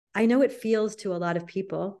I know it feels to a lot of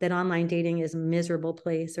people that online dating is a miserable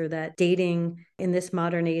place, or that dating in this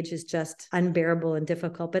modern age is just unbearable and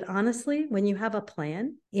difficult. But honestly, when you have a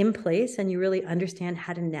plan in place and you really understand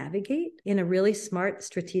how to navigate in a really smart,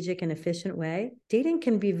 strategic, and efficient way, dating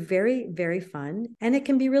can be very, very fun, and it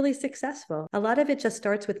can be really successful. A lot of it just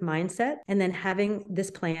starts with mindset, and then having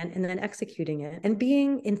this plan and then executing it and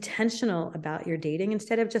being intentional about your dating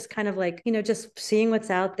instead of just kind of like, just seeing what's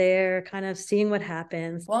out there, kind of seeing what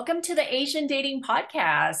happens. Welcome to the Asian Dating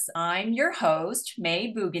Podcast. I'm your host,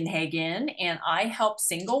 May Bugenhagen, and I help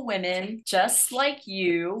single women just like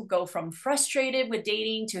you go from frustrated with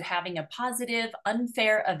dating to having a positive,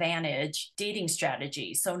 unfair advantage dating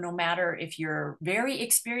strategy. So, no matter if you're very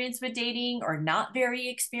experienced with dating or not very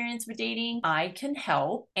experienced with dating, I can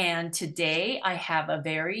help. And today I have a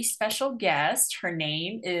very special guest. Her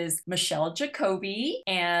name is Michelle Jacoby,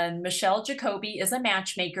 and Michelle Jacoby is a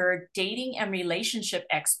matchmaker, dating and relationship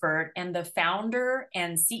expert, and the founder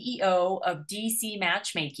and CEO of DC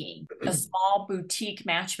Matchmaking, a small boutique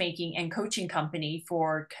matchmaking and coaching company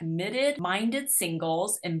for committed minded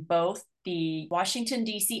singles in both the Washington,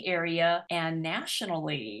 D.C. area and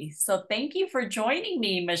nationally. So thank you for joining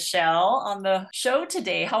me, Michelle, on the show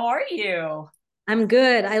today. How are you? I'm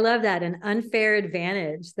good. I love that. An unfair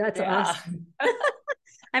advantage. That's Yeah. awesome.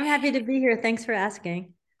 I'm happy to be here. Thanks for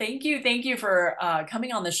asking. Thank you. Thank you for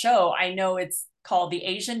coming on the show. I know it's called the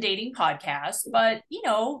Asian Dating Podcast, but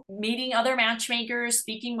meeting other matchmakers,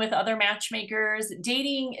 speaking with other matchmakers,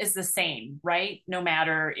 dating is the same, right? No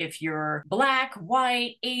matter if you're black,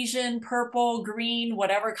 white, Asian, purple, green,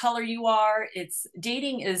 whatever color you are, it's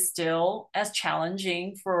dating is still as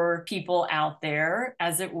challenging for people out there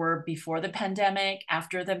as it were before the pandemic,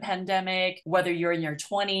 after the pandemic, whether you're in your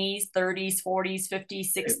 20s, 30s, 40s,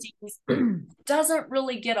 50s, 60s, doesn't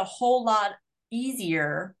really get a whole lot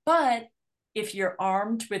easier. But if you're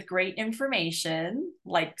armed with great information,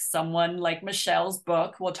 like someone like Michelle's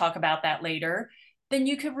book, we'll talk about that later, then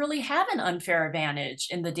you could really have an unfair advantage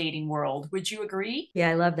in the dating world. Would you agree? Yeah,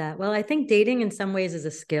 I love that. Well, I think dating in some ways is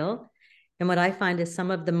a skill. And what I find is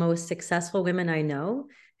some of the most successful women I know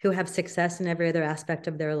who have success in every other aspect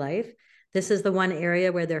of their life, this is the one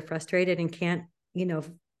area where they're frustrated and can't,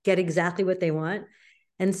 get exactly what they want.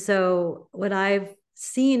 And so what I've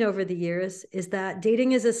seen over the years is that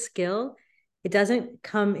dating is a skill.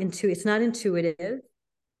 It's not intuitive,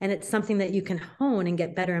 and it's something that you can hone and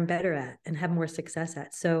get better and better at and have more success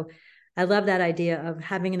at. So I love that idea of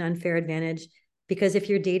having an unfair advantage, because if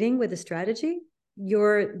you're dating with a strategy,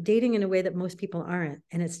 you're dating in a way that most people aren't.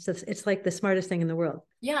 And it's like the smartest thing in the world.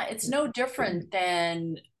 Yeah, it's no different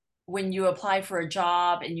than when you apply for a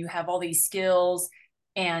job and you have all these skills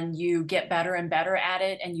and you get better and better at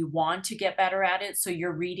it and you want to get better at it. So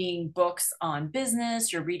you're reading books on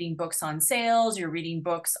business, you're reading books on sales, you're reading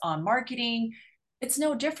books on marketing. It's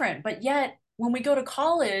no different. But yet, when we go to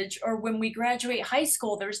college or when we graduate high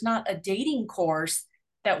school, there's not a dating course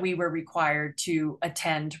that we were required to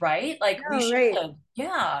attend, right? Like we Oh, right. should.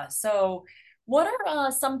 Yeah. So, what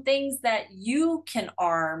are some things that you can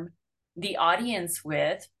arm the audience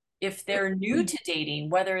with if they're new to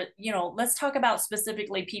dating? Whether, let's talk about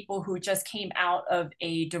specifically people who just came out of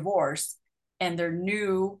a divorce and they're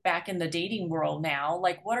new back in the dating world now.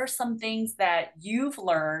 Like, what are some things that you've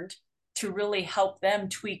learned to really help them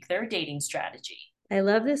tweak their dating strategy? I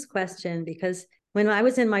love this question because when I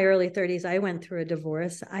was in my early 30s, I went through a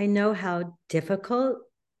divorce. I know how difficult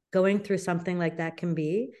going through something like that can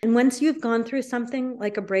be. And once you've gone through something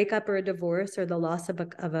like a breakup or a divorce or the loss of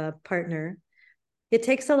a partner, it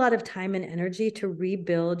takes a lot of time and energy to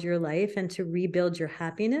rebuild your life and to rebuild your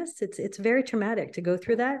happiness. It's very traumatic to go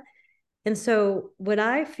through that. And so what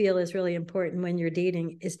I feel is really important when you're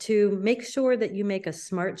dating is to make sure that you make a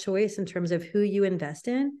smart choice in terms of who you invest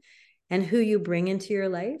in and who you bring into your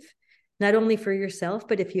life, not only for yourself,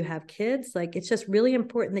 but if you have kids. Like, it's just really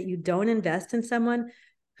important that you don't invest in someone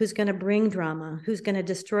who's going to bring drama, who's going to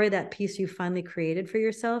destroy that peace you finally created for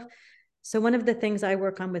yourself. So one of the things I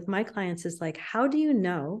work on with my clients is like, how do you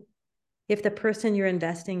know if the person you're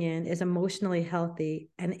investing in is emotionally healthy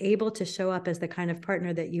and able to show up as the kind of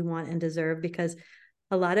partner that you want and deserve? Because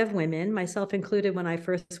a lot of women, myself included, when I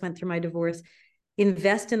first went through my divorce,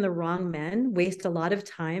 invest in the wrong men, waste a lot of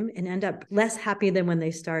time, and end up less happy than when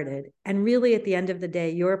they started. And really, at the end of the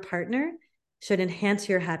day, your partner should enhance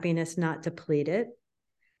your happiness, not deplete it.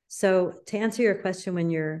 So to answer your question,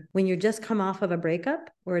 when you just come off of a breakup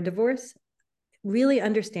or a divorce, really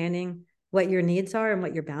understanding what your needs are and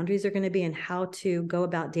what your boundaries are going to be and how to go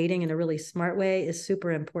about dating in a really smart way is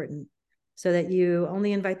super important, so that you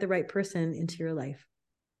only invite the right person into your life.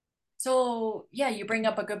 So, yeah, you bring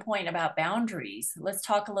up a good point about boundaries. Let's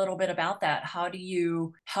talk a little bit about that. How do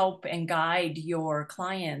you help and guide your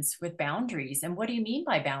clients with boundaries? And what do you mean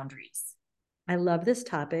by boundaries? I love this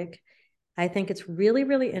topic. I think it's really,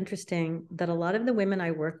 really interesting that a lot of the women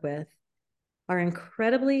I work with are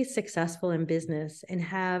incredibly successful in business and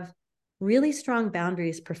have really strong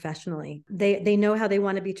boundaries professionally. They know how they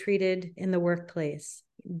want to be treated in the workplace.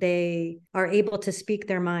 They are able to speak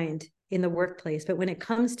their mind in the workplace. But when it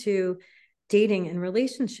comes to dating and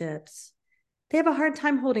relationships, they have a hard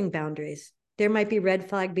time holding boundaries. There might be red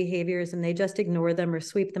flag behaviors and they just ignore them or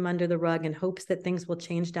sweep them under the rug in hopes that things will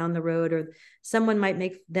change down the road, or someone might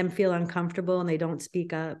make them feel uncomfortable and they don't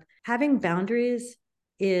speak up. Having boundaries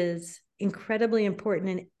is incredibly important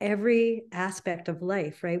in every aspect of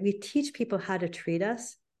life, right? We teach people how to treat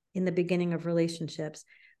us in the beginning of relationships,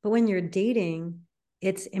 but when you're dating,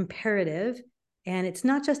 it's imperative. And it's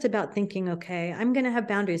not just about thinking, okay, I'm going to have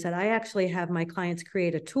boundaries. That I actually have my clients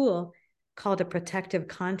create a tool called a protective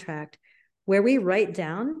contract, where we write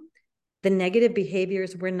down the negative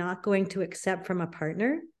behaviors we're not going to accept from a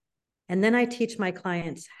partner. And then I teach my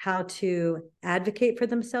clients how to advocate for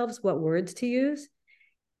themselves, what words to use,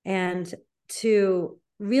 and to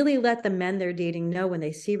really let the men they're dating know when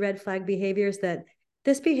they see red flag behaviors that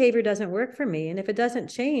this behavior doesn't work for me. And if it doesn't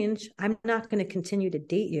change, I'm not going to continue to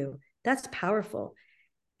date you. That's powerful.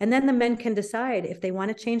 And then the men can decide if they want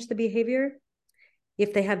to change the behavior,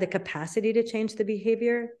 if they have the capacity to change the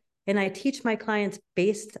behavior. And I teach my clients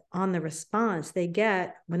based on the response they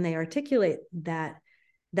get when they articulate that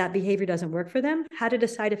that behavior doesn't work for them, how to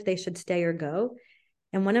decide if they should stay or go.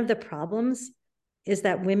 And one of the problems is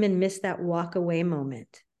that women miss that walk away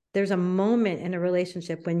moment. There's a moment in a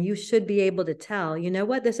relationship when you should be able to tell, you know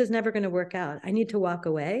what, this is never going to work out. I need to walk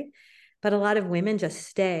away. But a lot of women just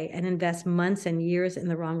stay and invest months and years in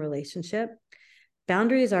the wrong relationship.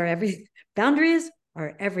 Boundaries are boundaries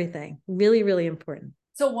are everything. Really, really important.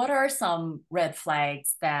 So, what are some red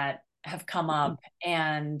flags that have come up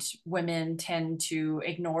and women tend to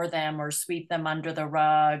ignore them or sweep them under the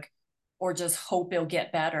rug or just hope it'll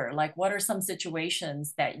get better? Like, what are some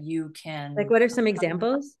situations that you Like, can? what are some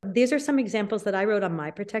examples? These are some examples that I wrote on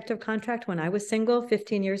my protective contract when I was single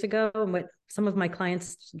 15 years ago, and what some of my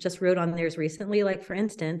clients just wrote on theirs recently. Like, for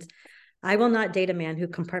instance, I will not date a man who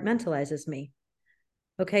compartmentalizes me.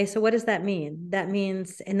 Okay, so what does that mean? That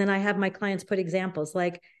means, and then I have my clients put examples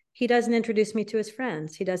like, he doesn't introduce me to his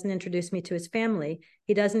friends. He doesn't introduce me to his family.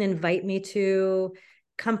 He doesn't invite me to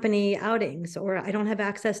company outings, or I don't have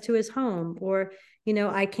access to his home, or,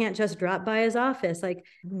 I can't just drop by his office. Like,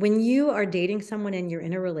 when you are dating someone and you're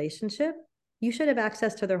in a relationship, you should have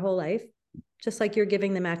access to their whole life, just like you're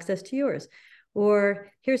giving them access to yours.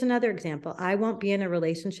 Or here's another example. I won't be in a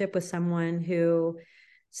relationship with someone who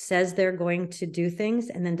says they're going to do things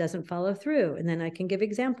and then doesn't follow through. And then I can give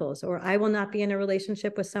examples. Or I will not be in a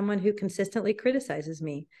relationship with someone who consistently criticizes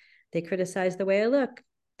me. They criticize the way I look,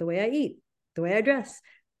 the way I eat, the way I dress,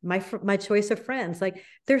 my choice of friends. Like,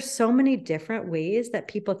 there's so many different ways that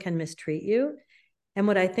people can mistreat you. And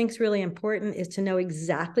what I think is really important is to know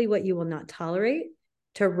exactly what you will not tolerate,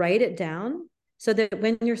 to write it down, so that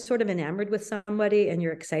when you're sort of enamored with somebody and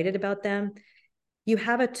you're excited about them, you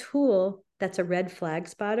have a tool that's a red flag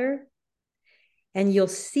spotter, and you'll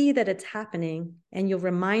see that it's happening, and you'll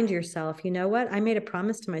remind yourself, you know what, I made a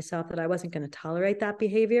promise to myself that I wasn't going to tolerate that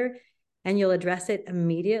behavior, and you'll address it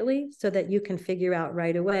immediately so that you can figure out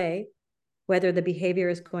right away whether the behavior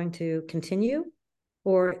is going to continue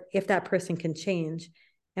or if that person can change.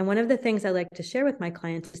 And one of the things I like to share with my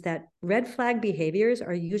clients is that red flag behaviors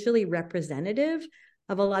are usually representative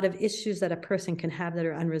of a lot of issues that a person can have that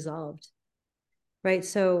are unresolved. Right.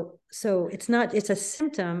 So it's a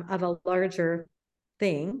symptom of a larger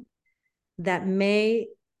thing that may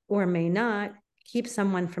or may not keep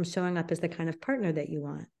someone from showing up as the kind of partner that you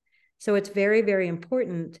want. So it's very, very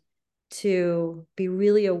important to be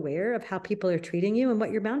really aware of how people are treating you and what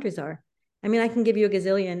your boundaries are. I mean, I can give you a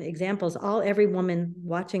gazillion examples. All every woman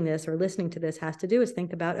watching this or listening to this has to do is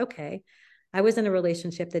think about, okay, I was in a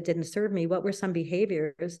relationship that didn't serve me. What were some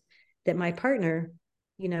behaviors that my partner,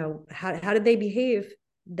 how did they behave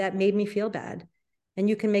that made me feel bad? And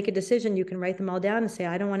you can make a decision. You can write them all down and say,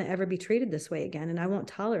 I don't want to ever be treated this way again, and I won't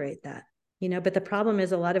tolerate that. But the problem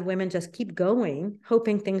is a lot of women just keep going,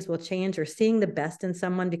 hoping things will change, or seeing the best in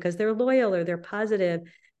someone because they're loyal or they're positive,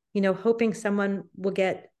 hoping someone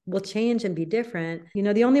will change and be different.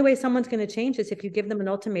 The only way someone's going to change is if you give them an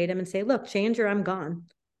ultimatum and say, look, change or I'm gone.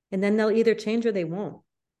 And then they'll either change or they won't.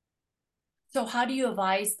 So, how do you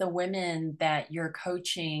advise the women that you're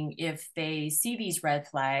coaching if they see these red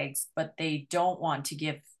flags, but they don't want to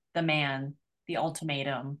give the man the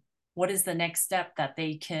ultimatum? what is the next step that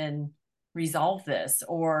they can resolve this?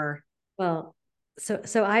 Or Well,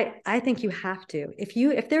 so I think you have to.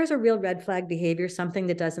 If there's a real red flag behavior, something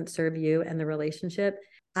that doesn't serve you and the relationship,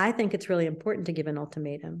 I think it's really important to give an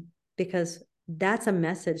ultimatum, because that's a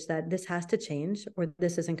message that this has to change or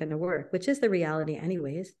this isn't going to work, which is the reality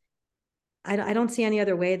anyways. I don't see any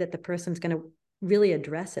other way that the person's going to really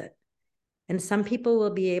address it. And some people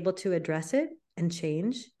will be able to address it and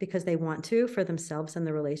change because they want to for themselves and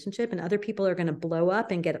the relationship. And other people are going to blow up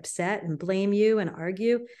and get upset and blame you and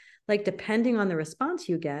argue. Like, depending on the response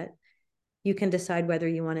you get, you can decide whether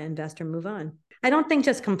you want to invest or move on. I don't think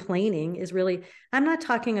just complaining is really, I'm not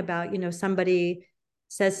talking about, somebody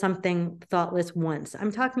says something thoughtless once.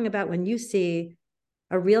 I'm talking about when you see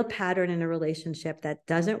a real pattern in a relationship that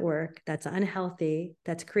doesn't work, that's unhealthy,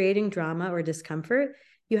 that's creating drama or discomfort,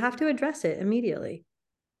 you have to address it immediately.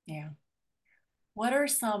 yeah. What are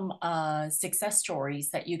some success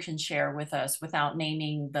stories that you can share with us without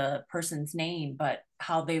naming the person's name, but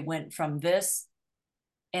how they went from this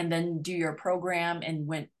and then do your program and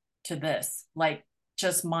went to this, like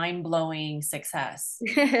just mind-blowing success?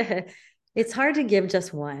 It's hard to give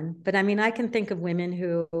just one, but I mean, I can think of women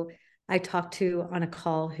who I talked to on a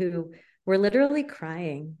call who were literally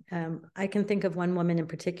crying. I can think of one woman in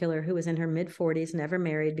particular who was in her mid 40s, never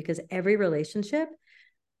married, because every relationship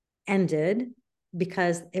ended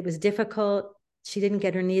because it was difficult. She didn't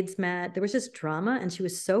get her needs met. There was just drama, and she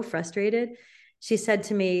was so frustrated. She said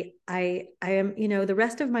to me, I am, the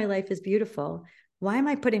rest of my life is beautiful. Why am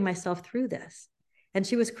I putting myself through this? And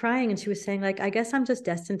she was crying and she was saying, like, I guess I'm just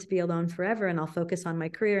destined to be alone forever and I'll focus on my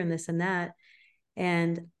career and this and that.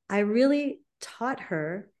 And I really taught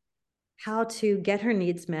her how to get her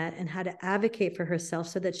needs met and how to advocate for herself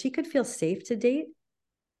so that she could feel safe to date.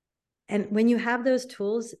 And when you have those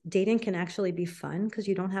tools, dating can actually be fun because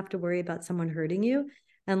you don't have to worry about someone hurting you.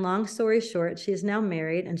 And long story short, she is now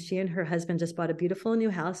married, and she and her husband just bought a beautiful new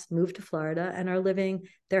house, moved to Florida, and are living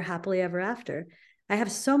their happily ever after. I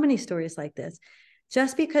have so many stories like this.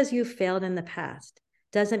 Just because you failed in the past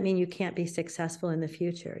doesn't mean you can't be successful in the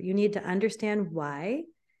future. You need to understand why,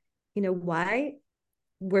 why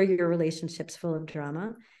were your relationships full of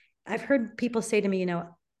drama? I've heard people say to me,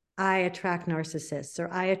 I attract narcissists,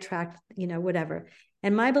 or I attract, whatever.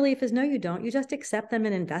 And my belief is, no, you don't. You just accept them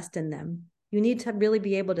and invest in them. You need to really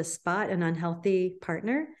be able to spot an unhealthy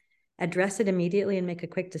partner, address it immediately, and make a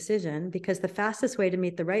quick decision, because the fastest way to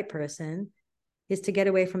meet the right person is to get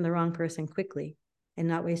away from the wrong person quickly and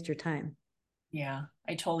not waste your time. Yeah,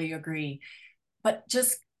 I totally agree. But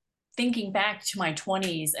just thinking back to my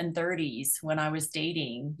 20s and 30s when I was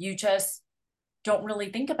dating, you just don't really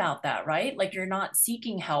think about that, right? Like, you're not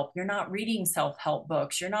seeking help, you're not reading self-help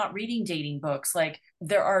books, you're not reading dating books. Like,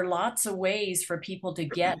 there are lots of ways for people to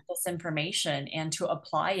get this information and to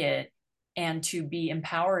apply it and to be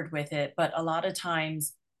empowered with it. But a lot of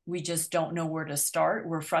times we just don't know where to start.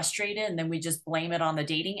 We're frustrated and then we just blame it on the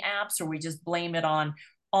dating apps, or we just blame it on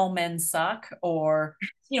all men suck, or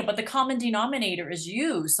but the common denominator is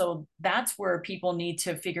you. So that's where people need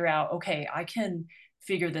to figure out, okay, I can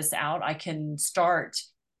figure this out. I can start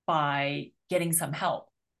by getting some help.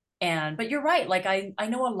 But you're right. Like, I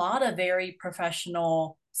know a lot of very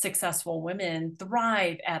professional, successful women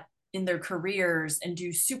thrive in their careers and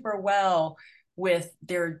do super well with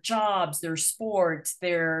their jobs, their sports,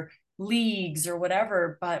 their leagues, or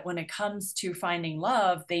whatever. But when it comes to finding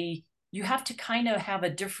love, you have to kind of have a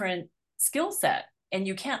different skill set, and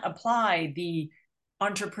you can't apply the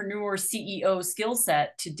entrepreneur CEO skill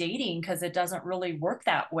set to dating, because it doesn't really work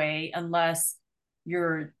that way unless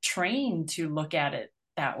you're trained to look at it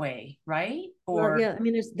that way, right? Well, yeah, I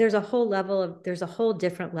mean, there's a whole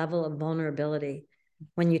different level of vulnerability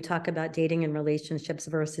when you talk about dating and relationships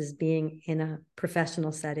versus being in a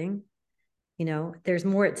professional setting. There's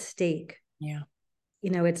more at stake. Yeah.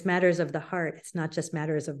 It's matters of the heart. It's not just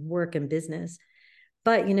matters of work and business.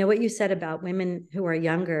 But what you said about women who are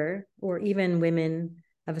younger, or even women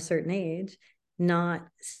of a certain age, not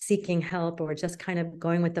seeking help or just kind of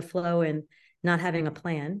going with the flow and not having a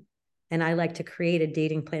plan. And I like to create a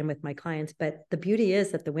dating plan with my clients. But the beauty is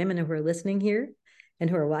that the women who are listening here and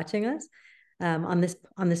who are watching us on this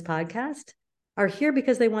podcast are here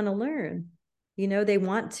because they want to learn. They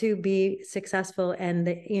want to be successful, and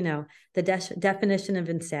the definition of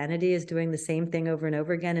insanity is doing the same thing over and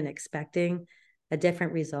over again and expecting a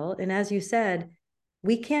different result. And as you said,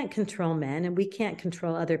 we can't control men and we can't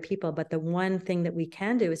control other people, but the one thing that we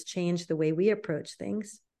can do is change the way we approach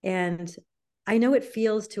things. And I know it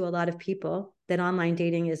feels to a lot of people that online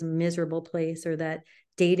dating is a miserable place, or that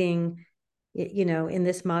dating, in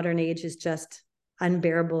this modern age is just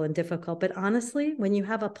unbearable and difficult. But honestly, when you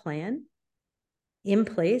have a plan in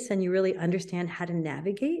place and you really understand how to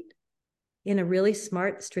navigate in a really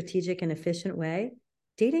smart, strategic, and efficient way,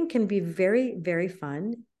 dating can be very, very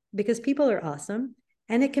fun because people are awesome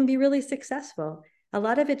and it can be really successful. A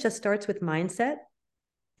lot of it just starts with mindset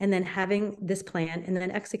and then having this plan and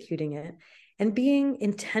then executing it and being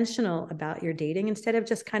intentional about your dating instead of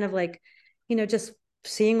just kind of like, just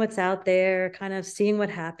seeing what's out there, kind of seeing what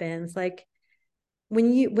happens. Like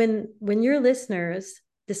when your listeners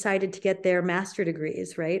decided to get their master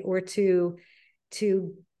degrees, right? Or to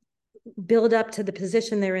build up to the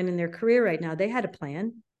position they're in their career right now, they had a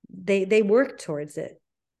plan. They worked towards it.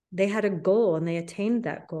 They had a goal and they attained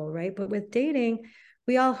that goal, right? But with dating,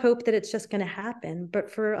 we all hope that it's just going to happen.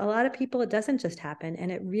 But for a lot of people, it doesn't just happen.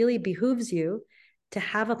 And it really behooves you to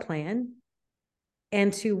have a plan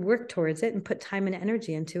and to work towards it and put time and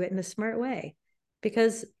energy into it in a smart way.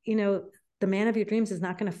 Because, the man of your dreams is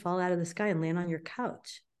not going to fall out of the sky and land on your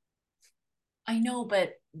couch. I know,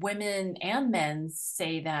 but women and men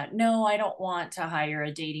say that, no, I don't want to hire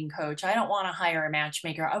a dating coach. I don't want to hire a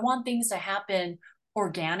matchmaker. I want things to happen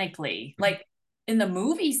organically. Like in the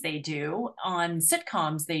movies, they do, on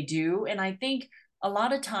sitcoms, they do. And I think a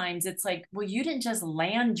lot of times it's like, well, you didn't just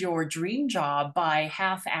land your dream job by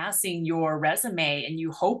half-assing your resume and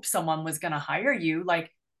you hope someone was going to hire you.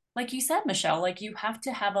 Like you said, Michelle, like you have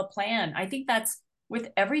to have a plan. I think that's with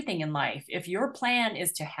everything in life. If your plan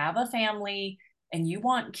is to have a family and you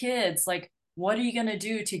want kids, like what are you going to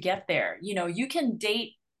do to get there? You can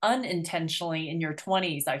date unintentionally in your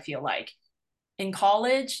 20s, I feel like. In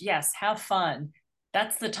college, yes, have fun.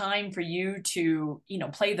 That's the time for you to,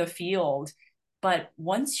 play the field. But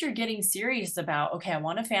once you're getting serious about, okay, I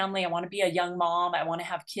want a family, I want to be a young mom, I want to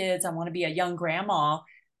have kids, I want to be a young grandma,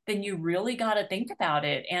 then you really got to think about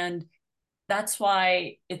it. And that's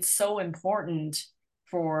why it's so important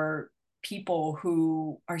for people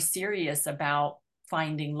who are serious about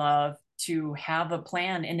finding love to have a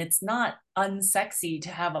plan. And it's not unsexy to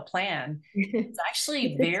have a plan. It's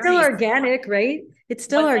actually It's still very organic, right? It's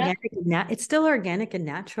still what's organic. It's still organic and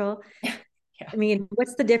natural. that? Yeah. I mean,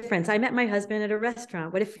 what's the difference? I met my husband at a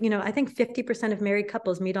restaurant. What if, I think 50% of married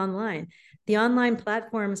couples meet online. The online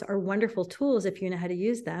platforms are wonderful tools if you know how to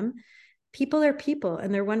use them. People are people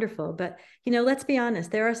and they're wonderful. But, let's be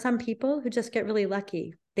honest, there are some people who just get really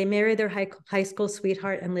lucky. They marry their high school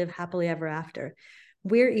sweetheart and live happily ever after.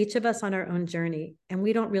 We're each of us on our own journey, and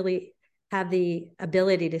we don't really have the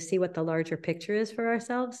ability to see what the larger picture is for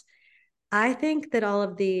ourselves. I think that all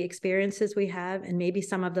of the experiences we have, and maybe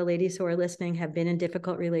some of the ladies who are listening have been in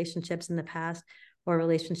difficult relationships in the past, or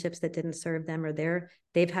relationships that didn't serve them, or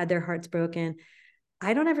they've had their hearts broken.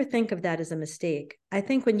 I don't ever think of that as a mistake. I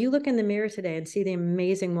think when you look in the mirror today and see the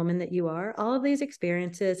amazing woman that you are, all of these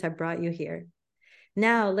experiences have brought you here.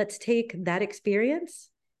 Now let's take that experience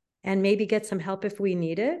and maybe get some help if we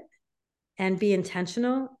need it, and be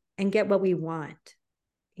intentional and get what we want.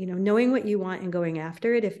 Knowing what you want and going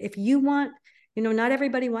after it. If you want, not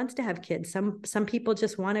everybody wants to have kids. Some people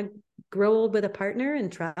just want to grow old with a partner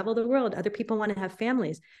and travel the world. Other people want to have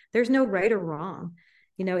families. There's no right or wrong.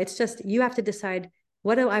 It's just, you have to decide,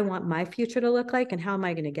 what do I want my future to look like and how am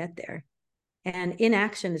I going to get there? And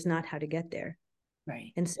inaction is not how to get there.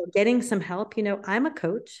 Right. And so getting some help, I'm a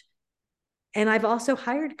coach, and I've also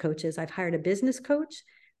hired coaches. I've hired a business coach.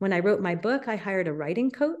 When I wrote my book, I hired a writing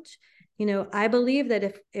coach. I believe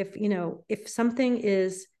that if something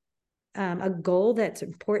is a goal that's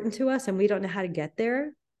important to us and we don't know how to get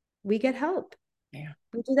there, we get help. Yeah.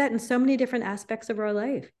 We do that in so many different aspects of our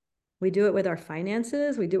life. We do it with our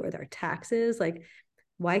finances. We do it with our taxes. Like,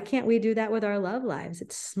 why can't we do that with our love lives?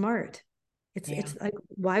 It's smart. It's like,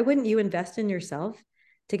 why wouldn't you invest in yourself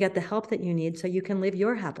to get the help that you need so you can live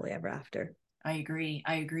your happily ever after? I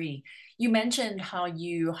agree. You mentioned how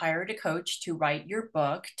you hired a coach to write your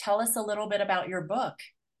book. Tell us a little bit about your book.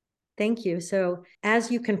 Thank you. So,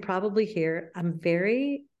 as you can probably hear, I'm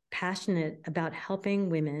very passionate about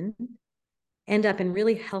helping women end up in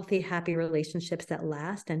really healthy, happy relationships that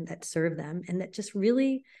last and that serve them and that just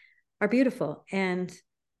really are beautiful. And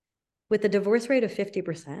with a divorce rate of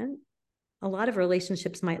 50%, a lot of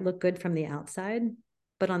relationships might look good from the outside,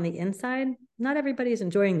 but on the inside, not everybody is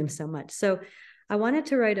enjoying them so much. So I wanted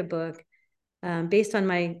to write a book based on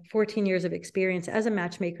my 14 years of experience as a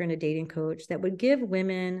matchmaker and a dating coach that would give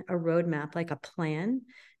women a roadmap, like a plan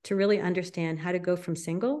to really understand how to go from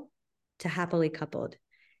single to happily coupled,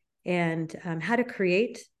 and how to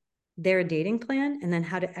create their dating plan and then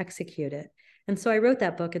how to execute it. And so I wrote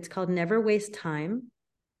that book. It's called Never Waste Time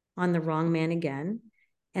on the Wrong Man Again.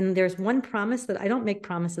 And there's one promise that I don't make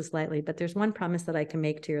promises lightly, but there's one promise that I can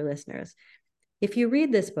make to your listeners. if you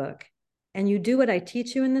read this book and you do what I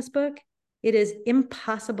teach you in this book, it is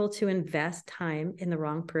impossible to invest time in the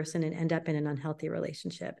wrong person and end up in an unhealthy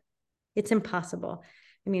relationship. It's impossible.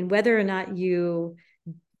 I mean, whether or not you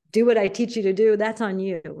do what I teach you to do, that's on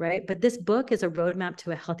you, right? But this book is a roadmap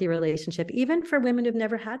to a healthy relationship, even for women who've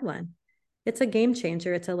never had one. It's a game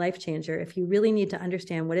changer. It's a life changer. If you really need to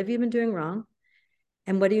understand what have you been doing wrong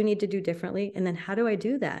and what do you need to do differently? And then how do I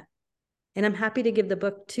do that? And I'm happy to give the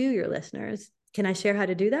book to your listeners. Can I share how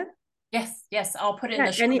to do that? Yes, yes. I'll put it in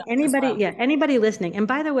the show notes as anybody, well. yeah, anybody listening. And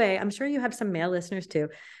by the way, I'm sure you have some male listeners too.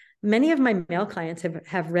 Many of my male clients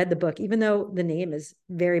have read the book, even though the name is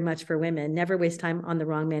very much for women. Never waste time on the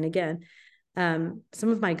wrong man again. Some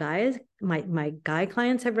of my guys, my guy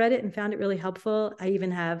clients have read it and found it really helpful. I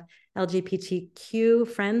even have LGBTQ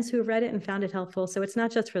friends who have read it and found it helpful. So it's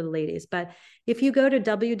not just for the ladies. But if you go to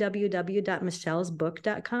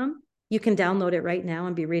www.michellesbook.com, you can download it right now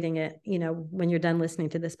and be reading it, you know, when you're done listening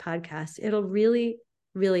to this podcast. It'll really,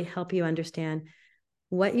 really help you understand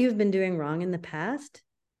what you've been doing wrong in the past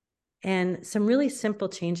and some really simple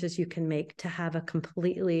changes you can make to have a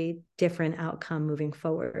completely different outcome moving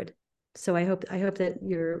forward. So I hope that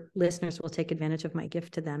your listeners will take advantage of my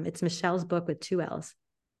gift to them. It's Michelle's Book with 2 L's.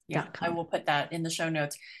 Yeah, I will put that in the show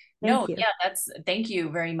notes. Thank you. Yeah, thank you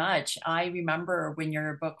very much. I remember when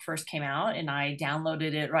your book first came out and I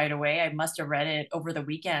downloaded it right away. I must have read it over the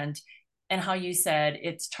weekend, and how you said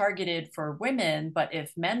it's targeted for women, but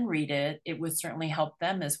if men read it, it would certainly help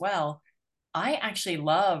them as well. I actually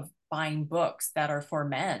love buying books that are for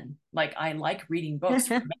men. Like I like reading books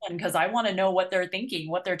for men because I want to know what they're thinking,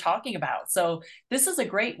 what they're talking about. So this is a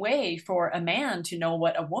great way for a man to know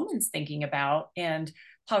what a woman's thinking about and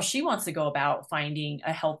how she wants to go about finding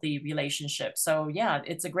a healthy relationship. So yeah,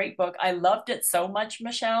 it's a great book. I loved it so much,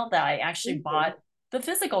 Michelle, that I actually bought the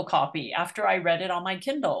physical copy after I read it on my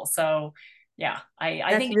Kindle. So yeah,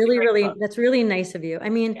 I think it's really that's really nice of you. I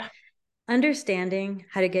mean, yeah. Understanding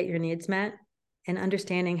how to get your needs met and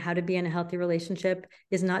understanding how to be in a healthy relationship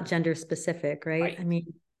is not gender specific, right? I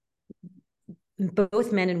mean,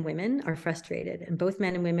 both men and women are frustrated and both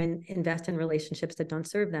men and women invest in relationships that don't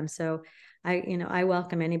serve them. So I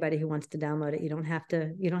welcome anybody who wants to download it. You don't have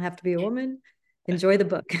to be a woman. Enjoy the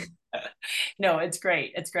book. No, it's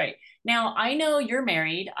great. It's great. Now, I know you're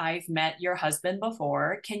married. I've met your husband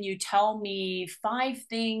before. Can you tell me 5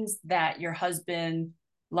 things that your husband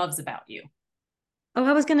loves about you? Oh,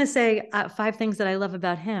 I was going to say 5 things that I love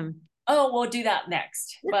about him. Oh, we'll do that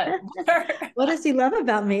next. But what does he love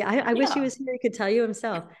about me? I wish he was here. He could tell you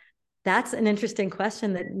himself. That's an interesting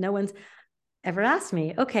question that no one's ever asked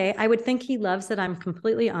me. Okay, I would think he loves that I'm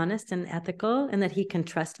completely honest and ethical and that he can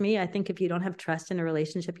trust me. I think if you don't have trust in a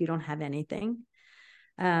relationship, you don't have anything.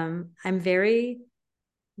 I'm very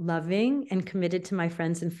loving and committed to my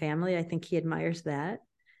friends and family. I think he admires that.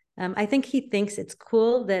 I think he thinks it's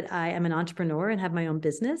cool that I am an entrepreneur and have my own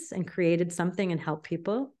business and created something and help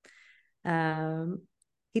people.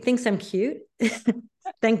 He thinks I'm cute.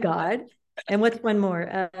 Thank God. And what's one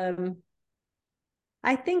more?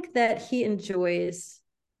 I think that he enjoys,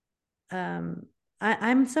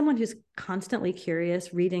 I'm someone who's constantly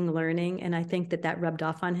curious, reading, learning, and I think that rubbed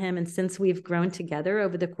off on him. And since we've grown together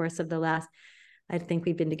over the course of the last, I think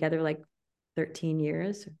we've been together like 13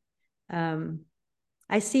 years.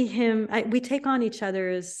 I see him, we take on each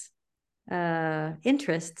other's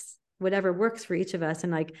interests, whatever works for each of us.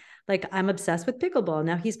 And like I'm obsessed with pickleball.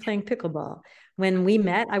 Now he's playing pickleball. When we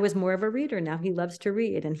met, I was more of a reader. Now he loves to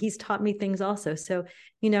read and he's taught me things also. So,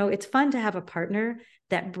 it's fun to have a partner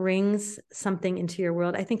that brings something into your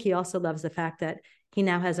world. I think he also loves the fact that he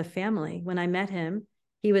now has a family. When I met him,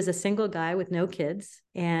 he was a single guy with no kids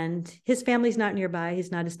and his family's not nearby.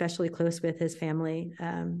 He's not especially close with his family.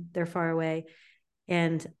 They're far away.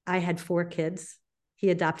 And I had 4 kids. He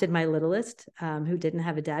adopted my littlest, who didn't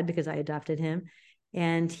have a dad because I adopted him.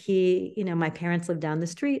 And he, my parents live down the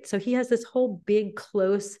street. So he has this whole big,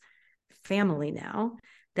 close family now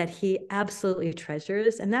that he absolutely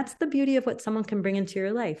treasures. And that's the beauty of what someone can bring into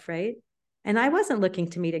your life, right? And I wasn't looking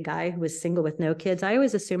to meet a guy who was single with no kids. I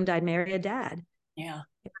always assumed I'd marry a dad. Yeah.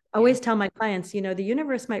 I always tell my clients, the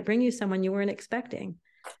universe might bring you someone you weren't expecting.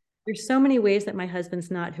 There's so many ways that my husband's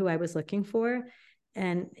not who I was looking for.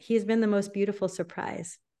 And he's been the most beautiful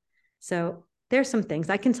surprise. So there's some things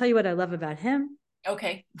I can tell you what I love about him.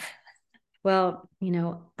 Okay. Well,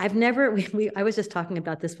 I've never, I was just talking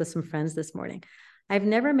about this with some friends this morning. I've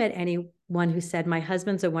never met anyone who said, my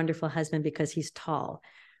husband's a wonderful husband because he's tall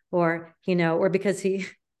or because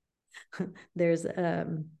there's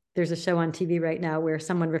a show on TV right now where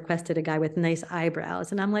someone requested a guy with nice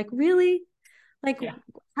eyebrows. And I'm like, really? Like,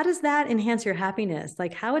 how does that enhance your happiness?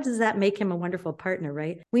 Like, how does that make him a wonderful partner,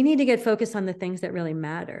 right? We need to get focused on the things that really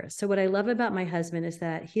matter. So what I love about my husband is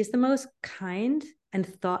that he's the most kind and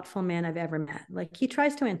thoughtful man I've ever met. Like, he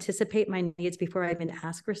tries to anticipate my needs before I even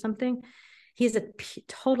ask for something. He's a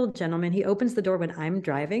total gentleman. He opens the door when I'm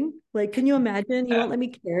driving. Like, can you imagine? He won't let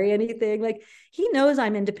me carry anything. Like, he knows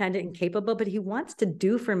I'm independent and capable, but he wants to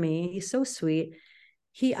do for me. He's so sweet.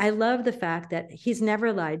 I love the fact that he's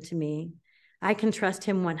never lied to me. I can trust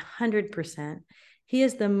him 100%. He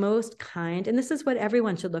is the most kind, and this is what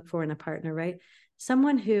everyone should look for in a partner, right?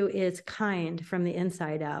 Someone who is kind from the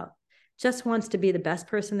inside out, just wants to be the best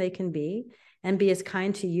person they can be and be as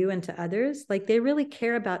kind to you and to others. Like, they really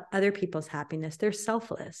care about other people's happiness. They're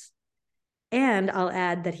selfless. And I'll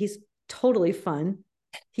add that he's totally fun.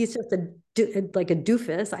 He's just like a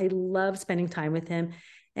doofus. I love spending time with him.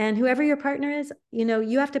 And whoever your partner is,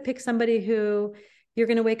 you have to pick somebody who you're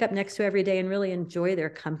going to wake up next to every day and really enjoy their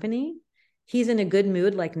company. He's in a good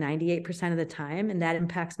mood like 98% of the time, and that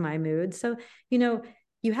impacts my mood. So,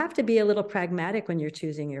 you have to be a little pragmatic when you're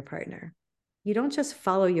choosing your partner. You don't just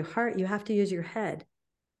follow your heart, you have to use your head.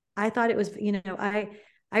 I thought it was,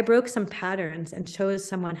 I broke some patterns and chose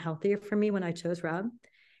someone healthier for me when I chose Rob.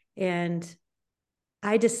 And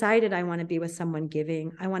I decided I want to be with someone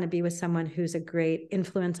giving. I want to be with someone who's a great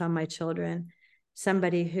influence on my children,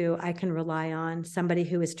 somebody who I can rely on, somebody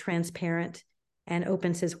who is transparent and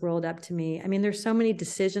opens his world up to me. I mean, there's so many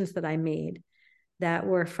decisions that I made that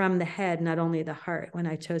were from the head, not only the heart, when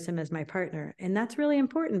I chose him as my partner. And that's really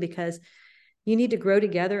important because you need to grow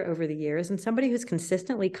together over the years. And somebody who's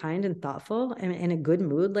consistently kind and thoughtful and in a good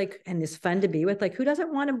mood, like, and is fun to be with, like, who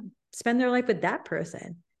doesn't want to spend their life with that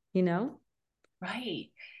person, Right.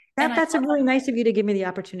 That's a really nice of you to give me the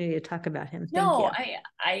opportunity to talk about him. Thank you.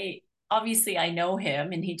 I obviously I know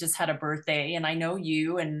him and he just had a birthday, and I know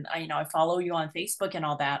you, and I follow you on Facebook and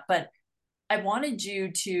all that, but I wanted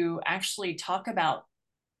you to actually talk about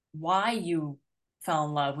why you fell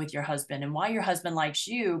in love with your husband and why your husband likes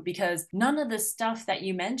you, because none of the stuff that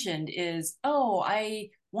you mentioned is, oh, I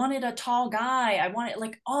wanted a tall guy. I wanted,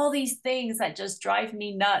 like, all these things that just drive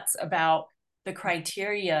me nuts about the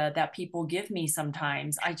criteria that people give me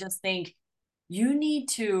sometimes. I just think you need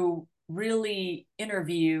to really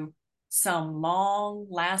interview some long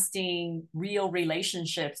lasting real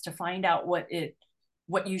relationships to find out what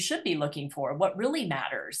you should be looking for, what really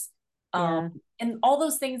matters. Yeah. And all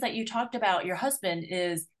those things that you talked about your husband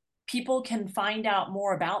is, people can find out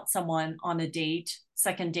more about someone on a date,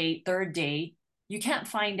 second date, third date. You can't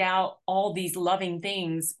find out all these loving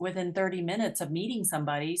things within 30 minutes of meeting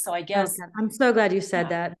somebody. So I guess, God. I'm so glad you said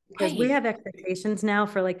that, because we have expectations now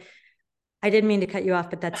for, like, I didn't mean to cut you off,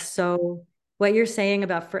 but that's so what you're saying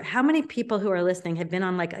about, for how many people who are listening have been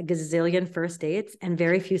on like a gazillion first dates and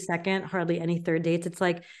very few second, hardly any third dates. It's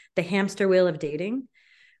like the hamster wheel of dating,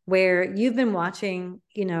 where you've been watching,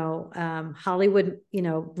 Hollywood,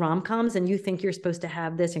 rom-coms, and you think you're supposed to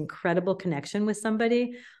have this incredible connection with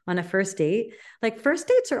somebody on a first date. Like, first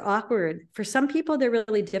dates are awkward. For some people, they're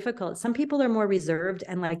really difficult. Some people are more reserved,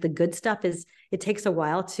 and like the good stuff is, it takes a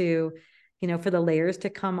while to, for the layers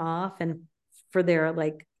to come off and for their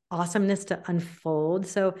like awesomeness to unfold.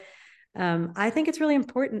 So I think it's really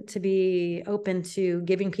important to be open to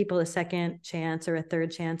giving people a second chance or a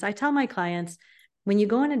third chance. I tell my clients, when you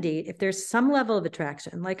go on a date, if there's some level of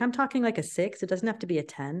attraction, like I'm talking like a 6, it doesn't have to be a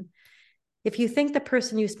 10. If you think the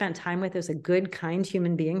person you spent time with is a good, kind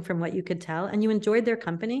human being from what you could tell, and you enjoyed their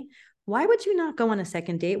company, why would you not go on a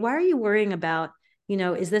second date? Why are you worrying about,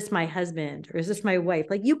 is this my husband or is this my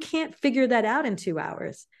wife? Like, you can't figure that out in 2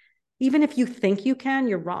 hours. Even if you think you can,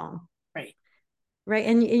 you're wrong. Right.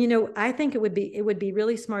 And I think it would be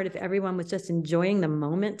really smart if everyone was just enjoying the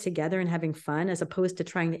moment together and having fun, as opposed to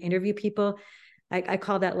trying to interview people. I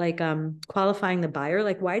call that like qualifying the buyer.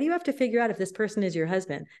 Like, why do you have to figure out if this person is your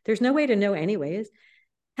husband? There's no way to know anyways.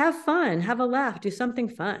 Have fun, have a laugh, do something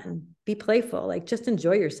fun, be playful, like just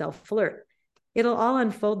enjoy yourself, flirt. It'll all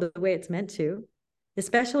unfold the way it's meant to,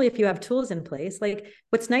 especially if you have tools in place. Like,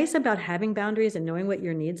 what's nice about having boundaries and knowing what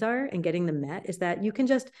your needs are and getting them met is that you can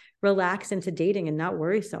just relax into dating and not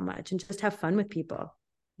worry so much and just have fun with people.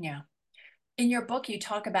 Yeah. In your book, you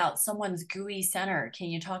talk about someone's gooey center. Can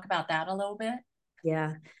you talk about that a little bit?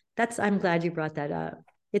 Yeah, I'm glad you brought that up.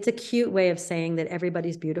 It's a cute way of saying that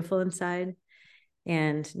everybody's beautiful inside,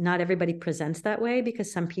 and not everybody presents that way,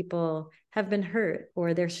 because some people have been hurt,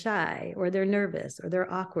 or they're shy, or they're nervous, or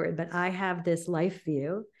they're awkward. But I have this life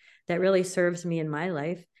view that really serves me in my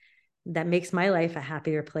life, that makes my life a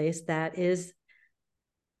happier place, that is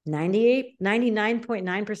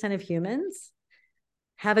 99.9% of humans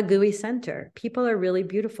have a gooey center. People are really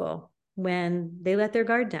beautiful. when they let their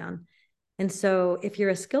guard down. And so if you're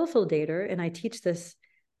a skillful dater, and I teach this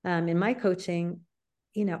in my coaching,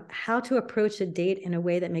 how to approach a date in a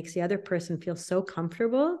way that makes the other person feel so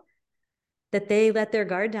comfortable that they let their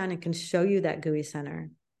guard down and can show you that gooey center.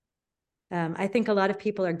 I think a lot of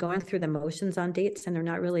people are going through the motions on dates and they're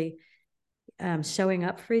not really showing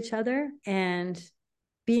up for each other and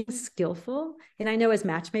being skillful. And I know as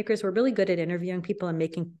matchmakers, we're really good at interviewing people and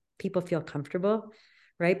making people feel comfortable,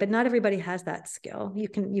 right? But not everybody has that skill. You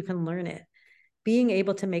can learn it. Being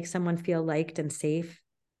able to make someone feel liked and safe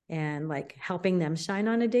and like helping them shine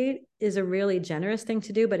on a date is a really generous thing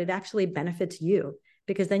to do, but it actually benefits you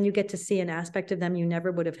because then you get to see an aspect of them you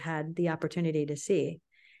never would have had the opportunity to see.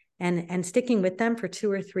 And sticking with them for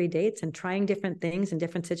 2 or 3 dates and trying different things in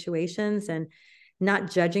different situations and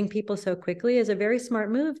not judging people so quickly is a very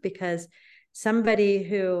smart move, because somebody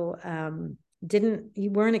who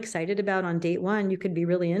you weren't excited about on date 1, you could be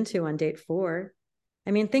really into on date 4.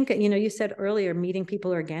 I mean, think, you said earlier, meeting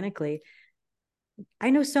people organically.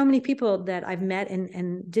 I know so many people that I've met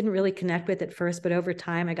and didn't really connect with at first, but over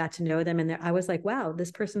time I got to know them and I was like, wow,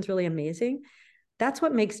 this person's really amazing. That's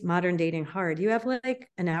what makes modern dating hard. You have like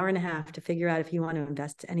an hour and a half to figure out if you want to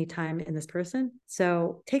invest any time in this person.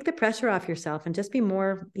 So take the pressure off yourself and just be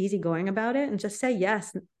more easygoing about it and just say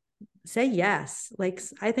yes. Say yes. Like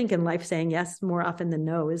I think in life, saying yes more often than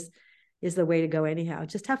no is the way to go anyhow.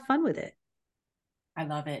 Just have fun with it. I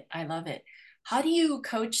love it. I love it. How do you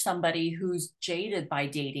coach somebody who's jaded by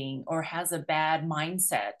dating or has a bad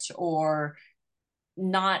mindset or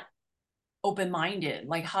not open-minded?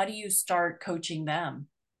 Like, how do you start coaching them?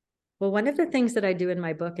 Well, one of the things that I do in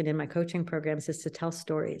my book and in my coaching programs is to tell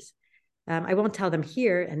stories. I won't tell them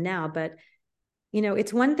here and now, but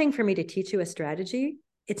it's one thing for me to teach you a strategy.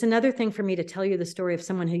 It's another thing for me to tell you the story of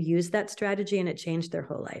someone who used that strategy and it changed their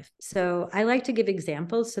whole life. So I like to give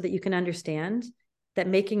examples so that you can understand that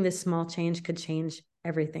making this small change could change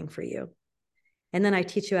everything for you. And then I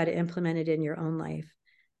teach you how to implement it in your own life.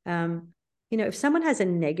 If someone has a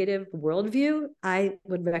negative worldview, I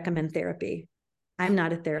would recommend therapy. I'm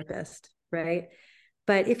not a therapist, right?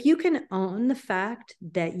 But if you can own the fact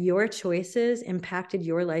that your choices impacted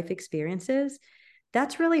your life experiences,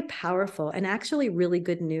 that's really powerful and actually really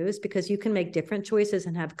good news, because you can make different choices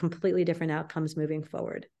and have completely different outcomes moving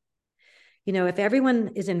forward. If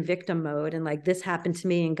everyone is in victim mode and like, this happened to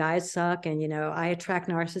me and guys suck and, I attract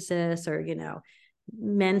narcissists or,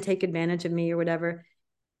 men take advantage of me or whatever,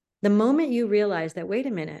 the moment you realize that, wait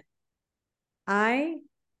a minute, I,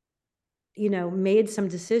 made some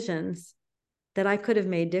decisions that I could have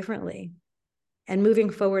made differently. And moving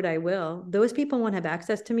forward, I will. Those people won't have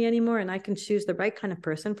access to me anymore, and I can choose the right kind of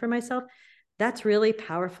person for myself. That's really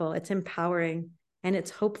powerful. It's empowering and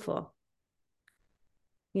it's hopeful.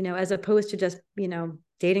 As opposed to just,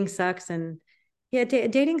 dating sucks. And yeah,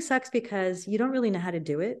 dating sucks because you don't really know how to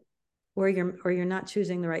do it, or you're not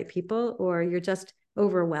choosing the right people, or you're just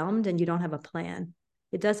overwhelmed and you don't have a plan.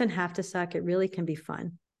 It doesn't have to suck. It really can be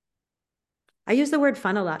fun. I use the word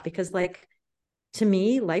fun a lot because, like, to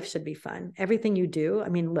me, life should be fun. Everything you do. I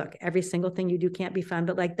mean, look, every single thing you do can't be fun,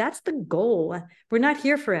 but like, that's the goal. We're not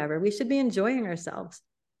here forever. We should be enjoying ourselves.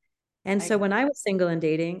 And so when I was single and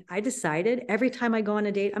dating, I decided every time I go on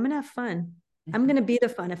a date, I'm going to have fun. I'm going to be the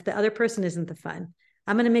fun. If the other person isn't the fun,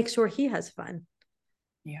 I'm going to make sure he has fun.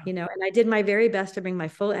 Yeah. And I did my very best to bring my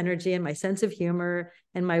full energy and my sense of humor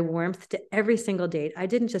and my warmth to every single date. I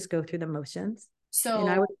didn't just go through the motions. So,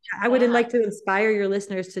 and I would like to inspire your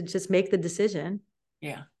listeners to just make the decision.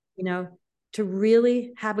 Yeah. To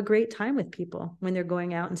really have a great time with people when they're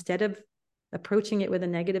going out, instead of approaching it with a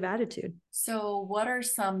negative attitude. So what are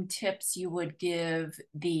some tips you would give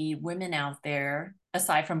the women out there,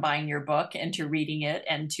 aside from buying your book and to reading it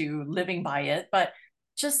and to living by it, but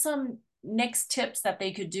just some next tips that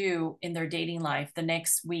they could do in their dating life the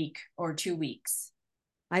next week or 2 weeks?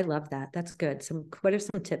 I love that. That's good. What are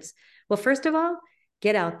some tips? Well, first of all,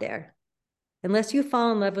 get out there. Unless you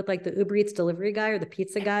fall in love with like the Uber Eats delivery guy or the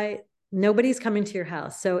pizza guy, nobody's coming to your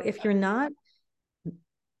house. So if you're not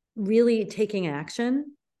really taking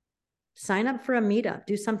action, sign up for a meetup,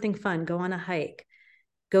 do something fun, go on a hike,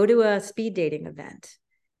 go to a speed dating event,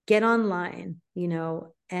 get online,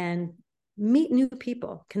 and meet new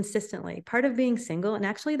people consistently. Part of being single, and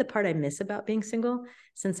actually the part I miss about being single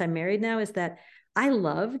since I'm married now, is that I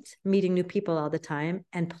loved meeting new people all the time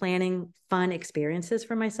and planning fun experiences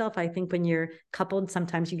for myself. I think when you're coupled,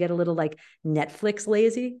 sometimes you get a little like Netflix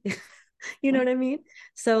lazy. You know what I mean?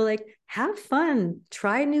 So like, have fun,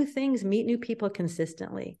 try new things, meet new people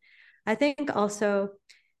consistently. I think also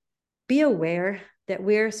be aware that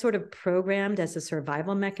we're sort of programmed as a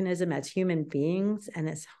survival mechanism as human beings and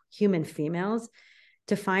as human females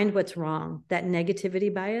to find what's wrong, that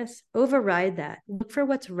negativity bias, override that. Look for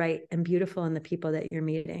what's right and beautiful in the people that you're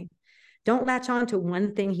meeting. Don't latch on to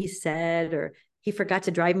one thing he said, or he forgot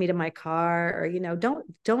to drive me to my car, or,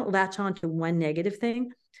 don't latch on to one negative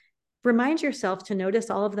thing. Remind yourself to notice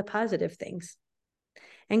all of the positive things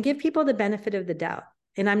and give people the benefit of the doubt.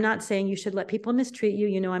 And I'm not saying you should let people mistreat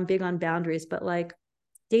you. I'm big on boundaries, but like,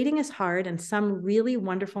 dating is hard and some really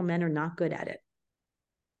wonderful men are not good at it.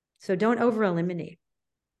 So don't over eliminate.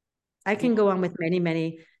 I can go on with many,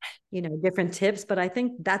 many, different tips, but I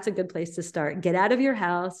think that's a good place to start. Get out of your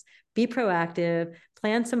house, be proactive,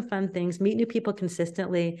 plan some fun things, meet new people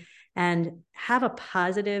consistently, and have a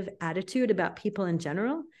positive attitude about people in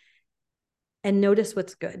general, and notice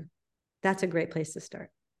what's good. That's a great place to start.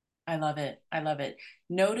 I love it. I love it.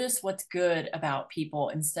 Notice what's good about people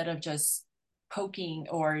instead of just poking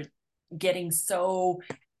or getting so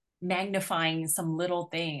magnifying some little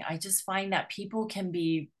thing. I just find that people can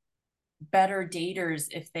be better daters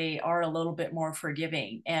if they are a little bit more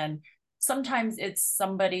forgiving. And sometimes it's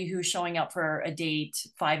somebody who's showing up for a date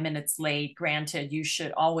 5 minutes late. Granted, you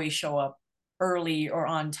should always show up early or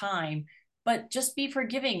on time, but just be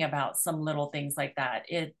forgiving about some little things like that.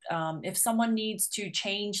 If someone needs to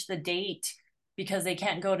change the date because they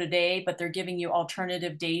can't go today, but they're giving you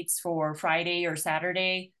alternative dates for Friday or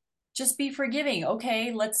Saturday, just be forgiving.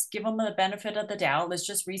 Okay, let's give them the benefit of the doubt. Let's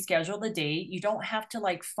just reschedule the date. You don't have to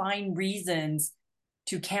like find reasons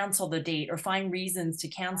to cancel the date or find reasons to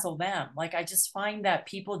cancel them. Like, I just find that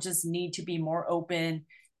people just need to be more open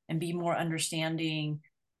and be more understanding.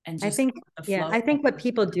 And just I think what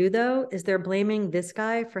people do though is they're blaming this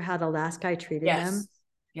guy for how the last guy treated them.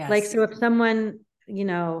 Yes. Like, so if someone,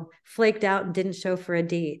 flaked out and didn't show for a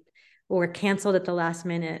date or canceled at the last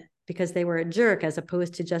minute because they were a jerk, as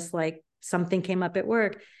opposed to just like something came up at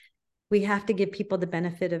work, we have to give people the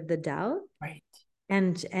benefit of the doubt. Right.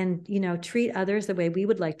 And treat others the way we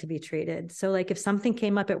would like to be treated. So like if something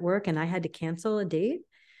came up at work and I had to cancel a date,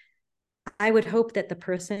 I would hope that the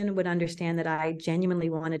person would understand that I genuinely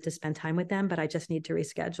wanted to spend time with them, but I just need to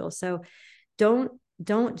reschedule. So don't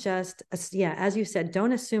just, as you said,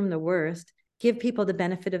 don't assume the worst. Give people the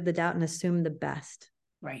benefit of the doubt and assume the best.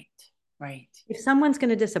 Right. If someone's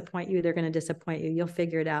going to disappoint you, they're going to disappoint you. You'll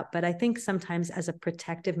figure it out. But I think sometimes as a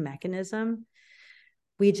protective mechanism,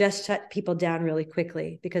 we just shut people down really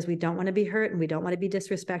quickly because we don't want to be hurt and we don't want to be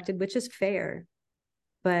disrespected, which is fair.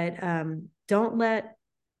 But don't let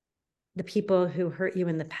the people who hurt you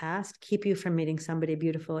in the past keep you from meeting somebody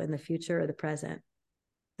beautiful in the future or the present.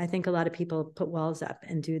 I think a lot of people put walls up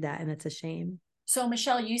and do that, and it's a shame. So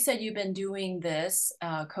Michelle, you said you've been doing this,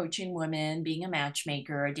 coaching women, being a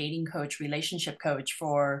matchmaker, a dating coach, relationship coach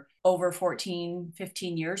for over 14,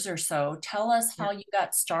 15 years or so. Tell us how you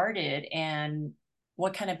got started and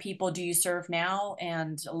what kind of people do you serve now,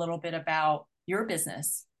 and a little bit about your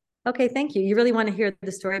business. Okay, thank you. You really want to hear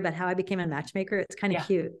the story about how I became a matchmaker? It's kind of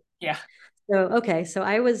cute. Yeah. So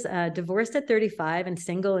I was divorced at 35 and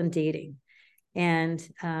single and dating. And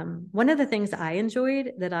one of the things I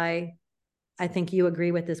enjoyed that I think you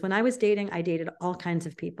agree with is when I was dating, I dated all kinds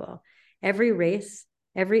of people, every race,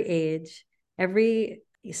 every age, every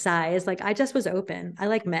size. Like, I just was open. I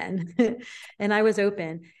like men and I was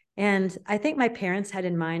open. And I think my parents had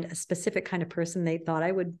in mind a specific kind of person they thought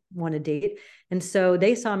I would want to date. And so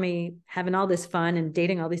they saw me having all this fun and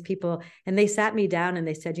dating all these people. And they sat me down and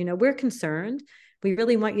they said, we're concerned. We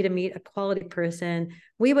really want you to meet a quality person.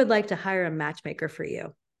 We would like to hire a matchmaker for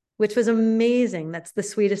you, which was amazing. That's the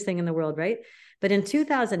sweetest thing in the world, right? But in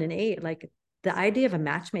 2008, like, the idea of a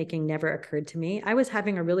matchmaking never occurred to me. I was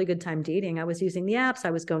having a really good time dating. I was using the apps.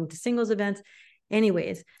 I was going to singles events.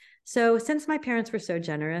 Anyways, so since my parents were so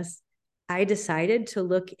generous, I decided to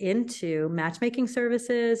look into matchmaking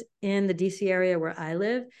services in the DC area where I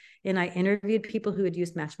live. And I interviewed people who had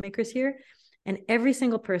used matchmakers here, and every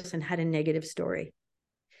single person had a negative story.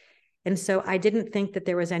 And so I didn't think that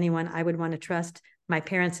there was anyone I would want to trust my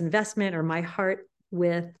parents' investment or my heart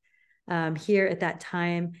with here at that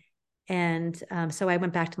time. And so I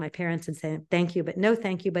went back to my parents and said, thank you, but no,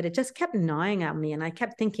 thank you. But it just kept gnawing at me. And I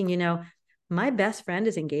kept thinking, my best friend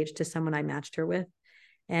is engaged to someone I matched her with.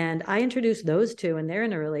 And I introduced those two and they're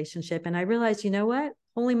in a relationship. And I realized, what?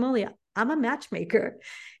 Holy moly, I'm a matchmaker.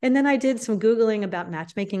 And then I did some Googling about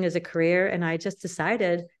matchmaking as a career. And I just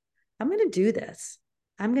decided, I'm going to do this.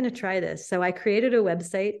 I'm going to try this. So I created a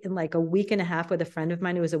website in like a week and a half with a friend of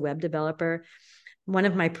mine who was a web developer. One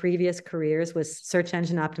of my previous careers was search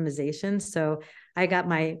engine optimization. So I got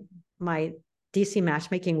my DC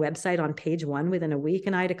matchmaking website on page 1 within a week,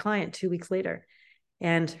 and I had a client 2 weeks later.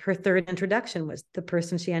 And her third introduction was the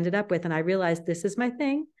person she ended up with. And I realized this is my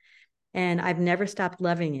thing. And I've never stopped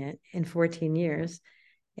loving it in 14 years.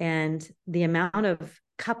 And the amount of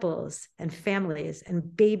couples and families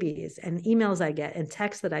and babies and emails I get and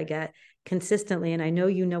texts that I get consistently, and I know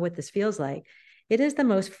you know what this feels like. It is the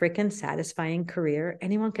most freaking satisfying career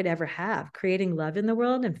anyone could ever have, creating love in the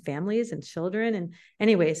world and families and children. And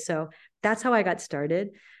anyway, so that's how I got started.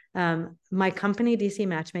 My company, DC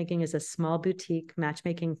Matchmaking, is a small boutique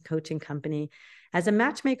matchmaking coaching company. As a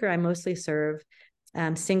matchmaker, I mostly serve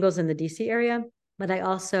singles in the DC area, but I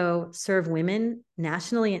also serve women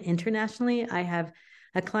nationally and internationally. I have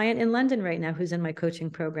a client in London right now who's in my coaching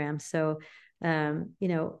program. So,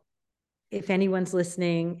 if anyone's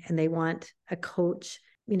listening and they want a coach,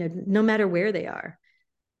 no matter where they are,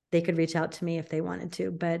 they could reach out to me if they wanted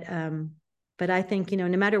to. But I think, no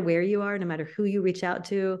matter where you are, no matter who you reach out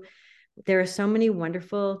to, there are so many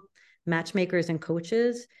wonderful matchmakers and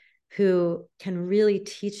coaches who can really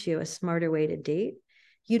teach you a smarter way to date.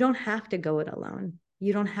 You don't have to go it alone.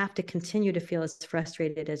 You don't have to continue to feel as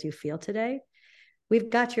frustrated as you feel today. We've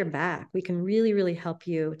got your back. We can really, really help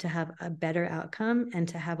you to have a better outcome and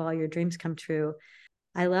to have all your dreams come true.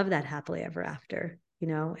 I love that happily ever after,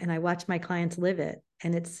 and I watch my clients live it,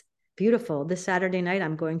 and it's beautiful. This Saturday night,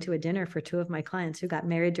 I'm going to a dinner for two of my clients who got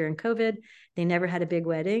married during COVID. They never had a big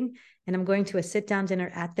wedding. And I'm going to a sit-down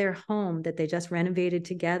dinner at their home that they just renovated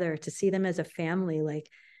together to see them as a family. Like,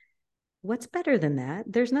 what's better than that?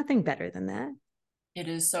 There's nothing better than that. It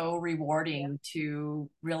is so rewarding to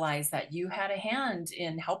realize that you had a hand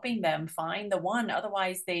in helping them find the one.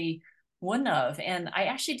 Otherwise, they wouldn't have. And I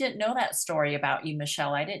actually didn't know that story about you,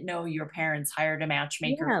 Michelle. I didn't know your parents hired a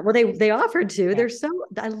matchmaker. Yeah, well, they offered to.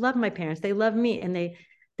 Yeah. I love my parents. They love me, and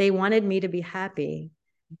they wanted me to be happy.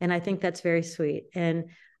 And I think that's very sweet. And,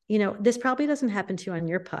 this probably doesn't happen to you on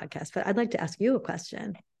your podcast, but I'd like to ask you a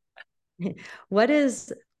question. What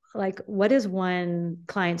is one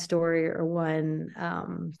client story or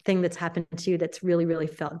one thing that's happened to you that's really, really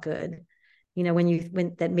felt good?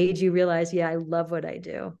 When that made you realize, yeah, I love what I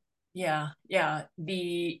do. Yeah.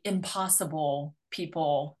 The impossible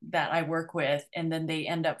people that I work with, and then they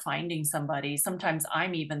end up finding somebody. Sometimes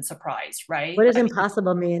I'm even surprised, right? What does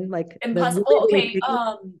impossible mean? Like impossible. Okay.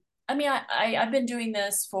 I've been doing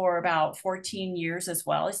this for about 14 years as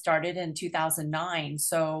well. I started in 2009.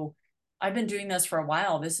 So I've been doing this for a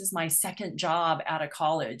while. This is my second job out of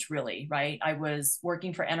college, really, right? I was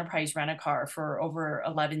working for Enterprise Rent-A-Car for over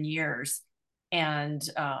 11 years and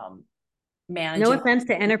managing. No offense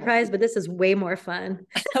to Enterprise, but this is way more fun.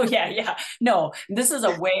 Oh, yeah. No, this is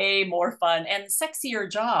a way more fun and sexier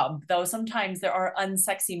job, though sometimes there are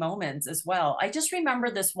unsexy moments as well. I just remember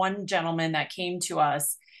this one gentleman that came to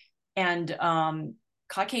us, and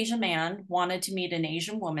Caucasian man wanted to meet an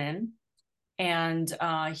Asian woman, and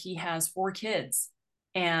he has 4 kids.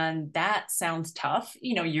 And that sounds tough.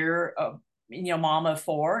 You're a mom of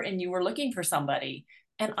 4 and you were looking for somebody.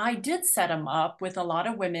 And I did set him up with a lot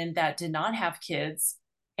of women that did not have kids,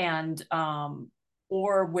 and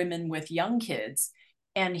or women with young kids.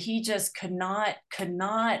 And he just could not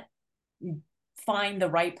find the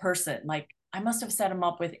right person. Like, I must have set him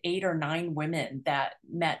up with 8 or 9 women that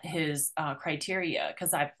met his criteria.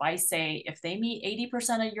 Because I say, if they meet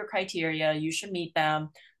 80% of your criteria, you should meet them,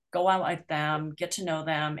 go out with them, get to know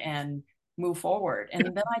them, and move forward. And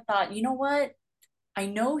then I thought, you know what? I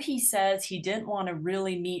know he says he didn't want to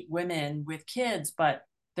really meet women with kids, but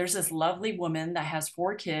there's this lovely woman that has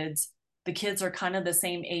 4 kids. The kids are kind of the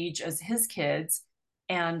same age as his kids.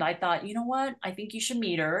 And I thought, you know what? I think you should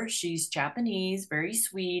meet her. She's Japanese, very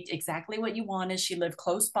sweet, exactly what you wanted. She lived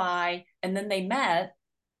close by. And then they met,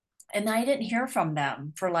 and I didn't hear from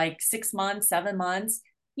them for like 6 months, 7 months.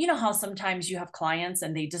 You know how sometimes you have clients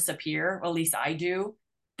and they disappear, or at least I do.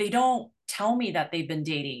 They don't tell me that they've been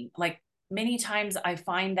dating. Like, many times I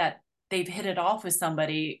find that they've hit it off with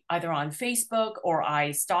somebody either on Facebook, or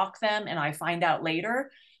I stalk them and I find out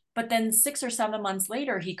later. But then 6 or 7 months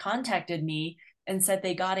later, he contacted me and said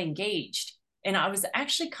they got engaged. And I was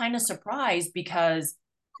actually kind of surprised because,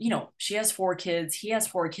 she has 4 kids, he has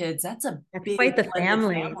 4 kids. That's quite the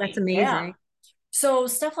family. That's amazing. Yeah. So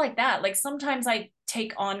stuff like that. Like, sometimes I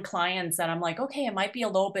take on clients that I'm like, okay, it might be a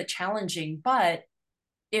little bit challenging, but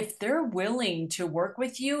if they're willing to work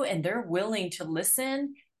with you and they're willing to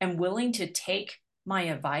listen and willing to take my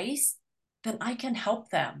advice, then I can help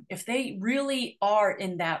them. If they really are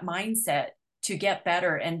in that mindset to get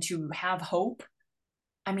better and to have hope.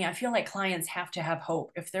 I mean, I feel like clients have to have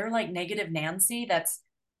hope. If they're like negative Nancy, that's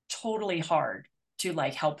totally hard to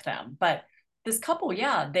like help them. But this couple,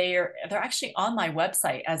 yeah, they're actually on my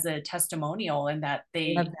website as a testimonial, and that Love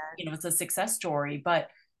they, that. it's a success story. But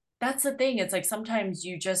that's the thing. It's like sometimes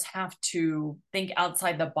you just have to think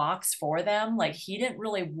outside the box for them. Like he didn't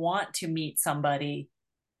really want to meet somebody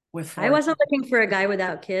with I 4 kids. wasn't looking for a guy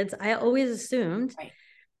without kids. I always assumed Right.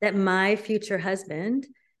 that my future husband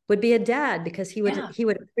would be a dad because Yeah. he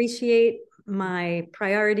would appreciate my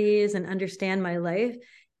priorities and understand my life.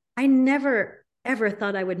 I never ever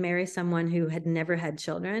thought I would marry someone who had never had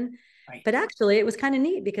children. Right. But actually, it was kind of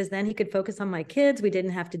neat because then he could focus on my kids. We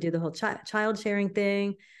didn't have to do the whole child sharing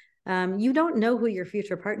thing. You don't know who your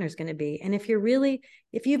future partner is going to be. And if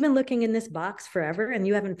you've been looking in this box forever and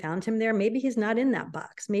you haven't found him there, maybe he's not in that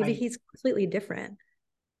box. Maybe Right. he's completely different,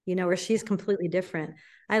 or she's completely different.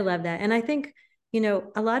 I love that. And I think,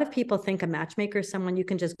 a lot of people think a matchmaker is someone you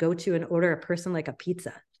can just go to and order a person like a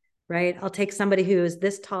pizza, right? I'll take somebody who is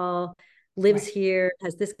this tall, lives Right. here,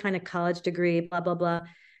 has this kind of college degree, blah, blah, blah.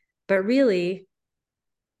 But really,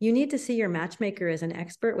 you need to see your matchmaker as an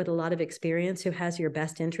expert with a lot of experience who has your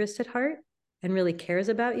best interest at heart and really cares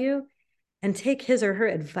about you, and take his or her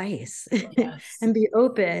advice Yes. and be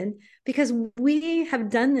open, because we have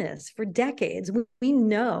done this for decades. We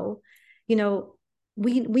know, you know,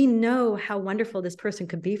 we know how wonderful this person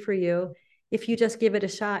could be for you if you just give it a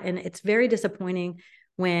shot. And it's very disappointing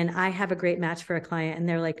when I have a great match for a client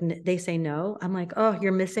and they say no. I'm like, oh,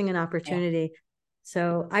 you're missing an Yeah. opportunity.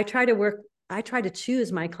 So I try to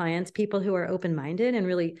choose my clients, people who are open-minded and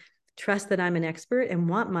really trust that I'm an expert and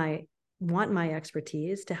want my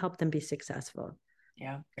expertise to help them be successful.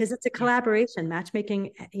 Yeah. Because it's a Yeah. collaboration.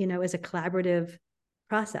 Matchmaking, is a collaborative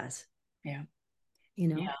process, Yeah. you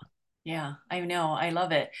Yeah. know? Yeah, I know. I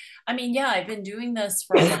love it. I mean, yeah, I've been doing this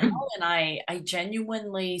for a while, and I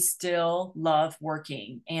genuinely still love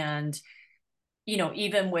working. And,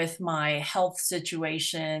 even with my health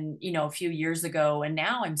situation, a few years ago, and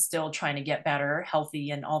now I'm still trying to get better, healthy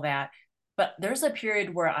and all that. But there's a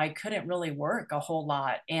period where I couldn't really work a whole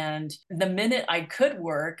lot. And the minute I could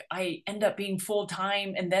work, I end up being full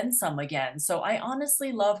time and then some again. So I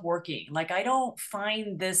honestly love working. Like, I don't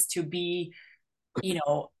find this to be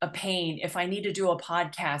a pain if I need to do a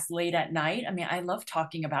podcast late at night. I mean, I love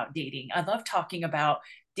talking about dating. I love talking about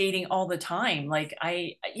dating all the time. Like,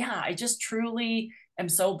 yeah, I just truly am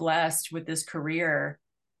so blessed with this career.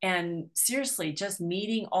 And seriously, just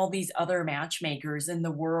meeting all these other matchmakers in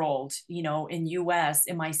the world, in US,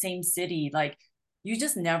 in my same city, like you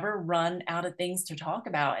just never run out of things to talk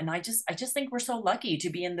about. And I just think we're so lucky to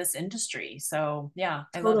be in this industry. So yeah,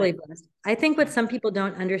 I love Totally it. blessed. I think what some people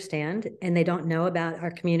don't understand and they don't know about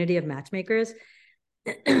our community of matchmakers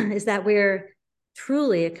is that we're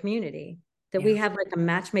truly a community, that we Yeah. have like a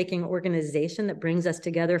matchmaking organization that brings us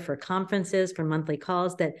together for conferences, for monthly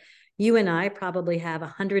calls, that you and I probably have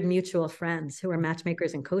 100 mutual friends who are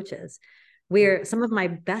matchmakers and coaches. Where some of my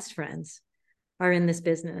best friends are in this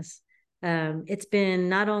business. It's been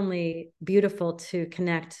not only beautiful to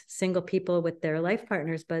connect single people with their life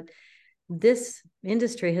partners, but this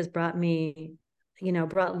industry has brought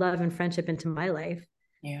love and friendship into my life.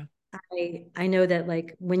 Yeah. I know that,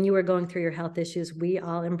 like, when you were going through your health issues, we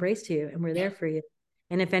all embraced you and we're Yeah. there for you.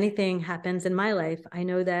 And if anything happens in my life, I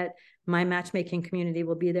know that my matchmaking community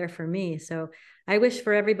will be there for me. So I wish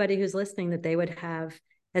for everybody who's listening that they would have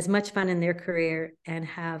as much fun in their career and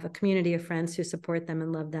have a community of friends who support them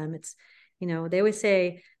and love them. They always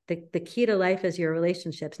say the key to life is your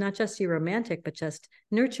relationships, not just your romantic, but just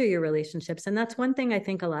nurture your relationships. And that's one thing I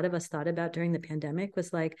think a lot of us thought about during the pandemic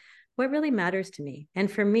was like, what really matters to me?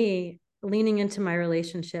 And for me, leaning into my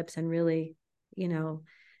relationships and really,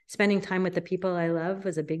 spending time with the people I love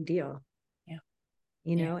was a big deal. Yeah.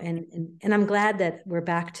 And I'm glad that we're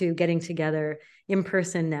back to getting together in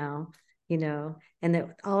person now, and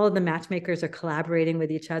that all of the matchmakers are collaborating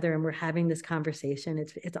with each other and we're having this conversation.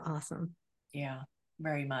 It's awesome. Yeah,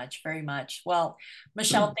 very much, very much. Well,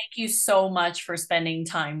 Michelle, thank you so much for spending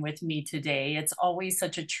time with me today. It's always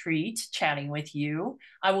such a treat chatting with you.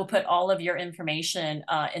 I will put all of your information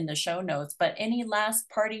in the show notes, but any last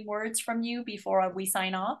parting words from you before we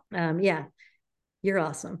sign off? Yeah, you're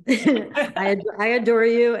awesome. I adore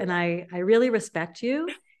you, and I really respect you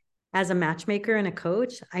as a matchmaker and a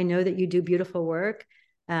coach. I know that you do beautiful work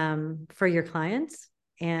for your clients,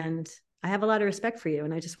 and I have a lot of respect for you.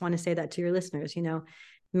 And I just want to say that to your listeners.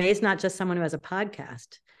 May's not just someone who has a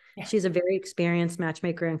podcast. Yeah. She's a very experienced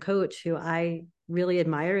matchmaker and coach who I really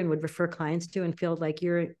admire and would refer clients to, and feel like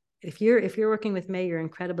if you're working with May, you're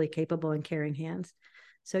incredibly capable and caring hands.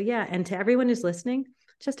 So yeah, and to everyone who's listening,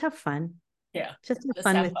 just have fun. Yeah. Just have Just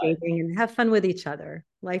fun have with fun. dating and have fun with each other.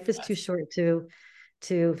 Life is too Yes. short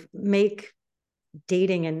to make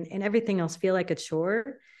dating and everything else feel like a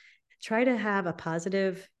chore, try to have a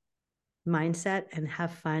positive mindset and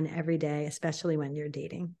have fun every day, especially when you're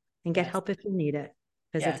dating, and get Yes. help if you need it,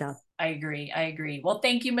 because Yes, it's out. I agree. I agree. Well,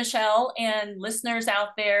 thank you, Michelle. And listeners out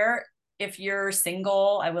there, if you're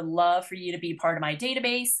single, I would love for you to be part of my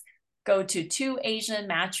database. Go to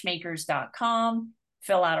twoasianmatchmakers.com,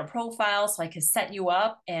 fill out a profile so I can set you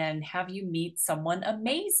up and have you meet someone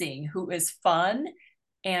amazing who is fun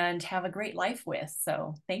and have a great life with.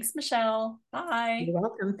 So thanks, Michelle. Bye. You're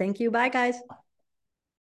welcome. Thank you. Bye, guys.